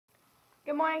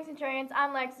Good morning, Centurions.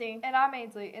 I'm Lexi. And I'm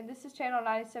Ainsley, and this is Channel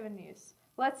 97 News.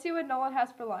 Let's see what Nolan has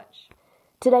for lunch.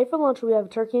 Today for lunch we have a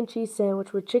turkey and cheese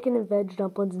sandwich with chicken and veg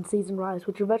dumplings and seasoned rice,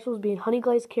 with your vegetables being honey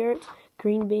glazed carrots,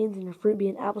 green beans, and your fruit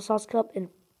being applesauce cup and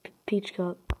peach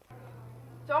cup.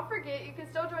 Don't forget, you can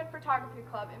still join Photography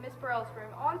Club in Miss Burrell's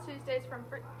room on Tuesdays from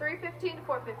 3:15 to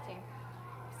 4:15.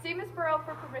 See Miss Burrell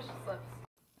for permission slips.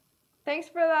 Thanks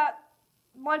for that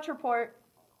lunch report.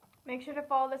 Make sure to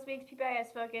follow this week's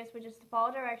PBIS focus, which is to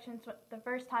follow directions the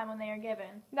first time when they are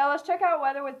given. Now let's check out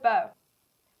weather with Bo.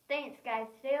 Thanks, guys.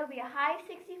 Today will be a high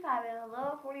 65 and a low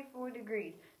of 44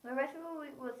 degrees. The rest of the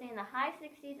week we'll see in the high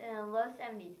 60s and a low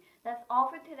 70s. That's all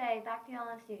for today. Back to you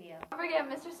on the studio. Don't forget,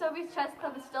 Mr. Sobey's chess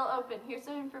club is still open. Here's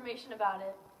some information about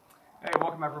it. Hey,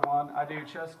 welcome everyone. I do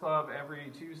chess club every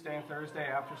Tuesday and Thursday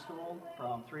after school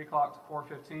from 3 o'clock to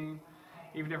 4:15.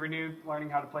 Even if you're new learning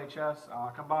how to play chess,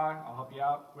 come by. I'll help you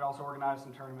out. We also organize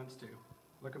some tournaments too.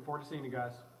 Looking forward to seeing you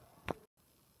guys.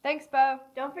 Thanks, Bo.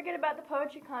 Don't forget about the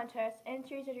poetry contest.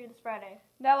 Entries are due this Friday.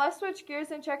 Now let's switch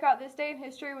gears and check out this day in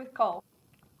history with Cole.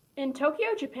 In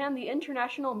Tokyo, Japan, the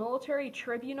International Military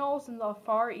Tribunals in the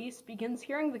Far East begins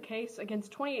hearing the case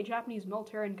against 28 Japanese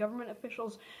military and government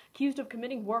officials accused of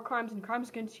committing war crimes and crimes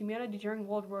against humanity during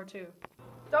World War II.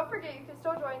 Don't forget, you can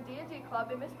still join D&D Club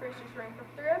in Miss Brewster's room from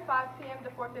 3:05 p.m. to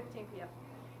 4:15 p.m.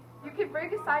 You can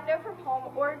bring a side note from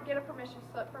home or get a permission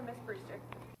slip from Miss Brewster.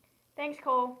 Thanks,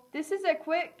 Cole. This is a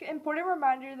quick, important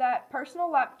reminder that personal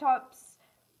laptops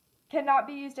cannot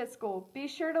be used at school. Be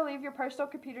sure to leave your personal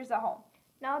computers at home.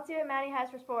 Now let's see what Maddie has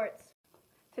for sports.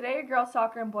 Today, girls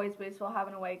soccer and boys baseball have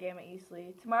an away game at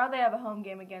Eastleigh. Tomorrow, they have a home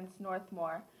game against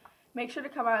Northmore. Make sure to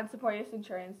come out and support your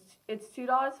Centurions. It's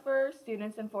 $2 for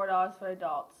students and $4 for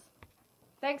adults.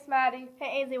 Thanks, Maddie.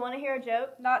 Hey, Ainsley, want to hear a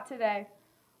joke? Not today.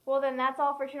 Well, then that's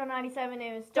all for Channel 97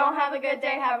 News. Don't have a good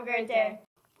day. Have a great day.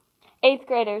 8th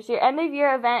graders, your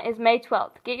end-of-year event is May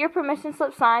 12th. Get your permission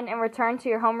slip signed and returned to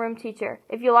your homeroom teacher.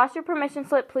 If you lost your permission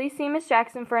slip, please see Miss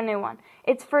Jackson for a new one.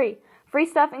 It's free. Free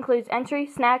stuff includes entry,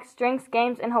 snacks, drinks,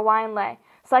 games, and Hawaiian lei.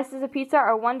 Slices of pizza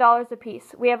are $1 a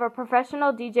piece. We have a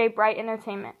professional DJ Bright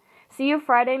Entertainment. See you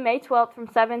Friday, May 12th from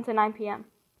 7 to 9 p.m.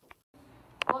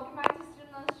 Welcome back to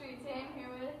Student on the Street. Today I'm here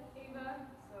with Ava,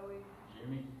 Zoe,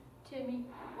 Jimmy. Timmy.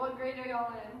 What grade are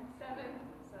y'all in? 7.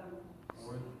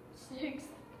 4th.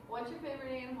 6th. What's your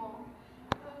favorite animal?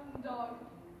 Dog.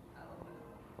 I love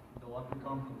it. The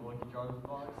leprechaun from the Lucky Charms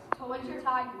box. What's your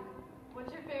tiger?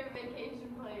 What's your favorite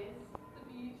vacation place? The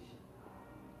beach.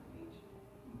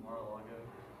 Mar-a-Lago.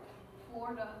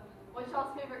 Florida. What's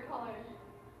y'all's favorite color?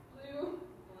 Blue.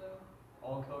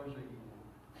 All colors are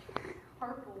equal.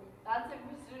 Purple. That's it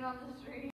for Student on the Street.